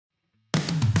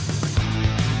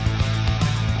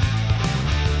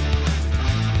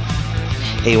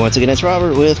Hey, once again, it's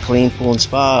Robert with Clean Pool and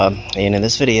Spa, and in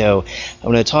this video I'm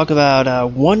going to talk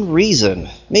about one reason,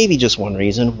 maybe just one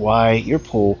reason, why your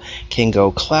pool can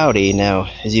go cloudy.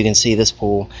 Now, as you can see, this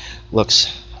pool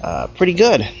looks pretty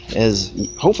good, as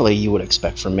hopefully you would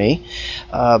expect from me,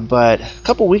 but a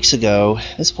couple weeks ago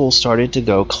this pool started to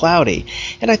go cloudy,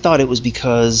 and I thought it was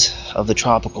because of the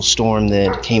tropical storm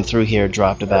that came through here.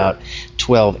 Dropped about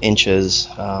 12 inches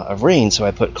of rain, so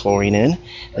I put chlorine in.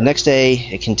 The next day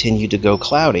it continued to go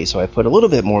cloudy, so I put a little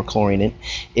bit more chlorine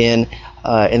in,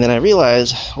 and then I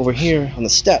realized over here on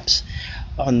the steps,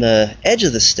 on the edge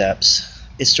of the steps,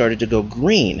 it started to go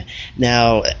green.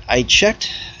 Now, I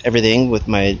checked everything with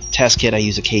my test kit. I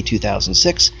use a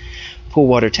K2006 pool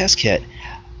water test kit,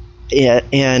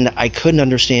 and I couldn't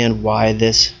understand why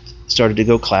this started to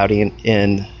go cloudy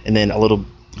and then a little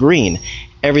green.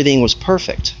 Everything was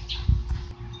perfect.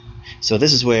 So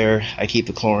this is where I keep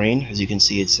the chlorine. As you can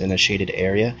see, it's in a shaded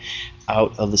area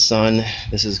out of the sun.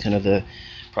 This is kind of the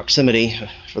proximity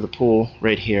for the pool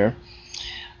right here.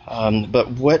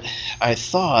 But what I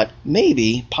thought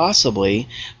maybe, possibly,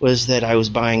 was that I was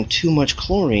buying too much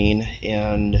chlorine,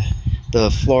 and the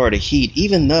Florida heat,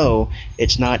 even though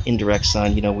it's not in direct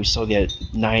sun, you know, we still get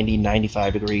 90,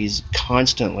 95 degrees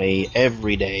constantly,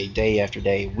 every day, day after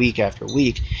day, week after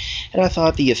week, and I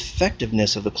thought the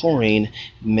effectiveness of the chlorine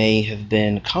may have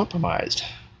been compromised.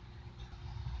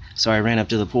 So I ran up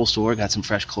to the pool store, got some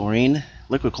fresh chlorine,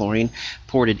 liquid chlorine,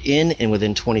 poured it in, and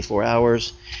within 24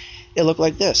 hours, it looked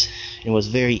like this. It was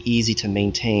very easy to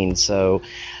maintain. So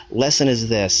lesson is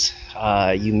this: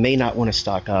 you may not want to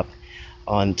stock up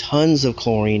on tons of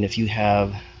chlorine. If you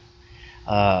have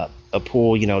a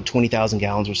pool, you know, 20,000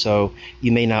 gallons or so,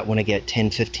 you may not want to get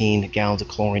 10-15 gallons of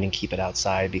chlorine and keep it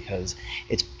outside, because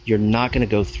you're not going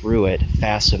to go through it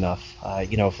fast enough,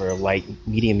 you know, for a light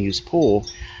medium use pool.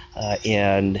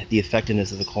 And the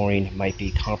effectiveness of the chlorine might be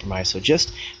compromised. So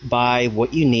just buy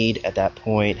what you need at that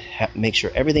point. Make sure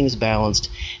everything is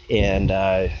balanced, and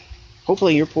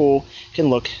hopefully your pool can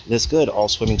look this good all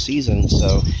swimming season.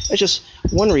 So that's just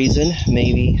one reason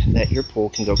maybe that your pool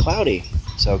can go cloudy.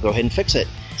 So go ahead and fix it.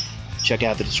 Check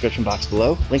out the description box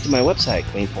below. Link to my website,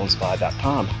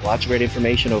 cleanpoolandspa.com. Lots of great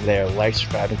information over there. Like,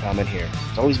 subscribe, and comment here.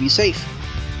 Always be safe.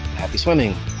 Happy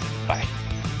swimming. Bye.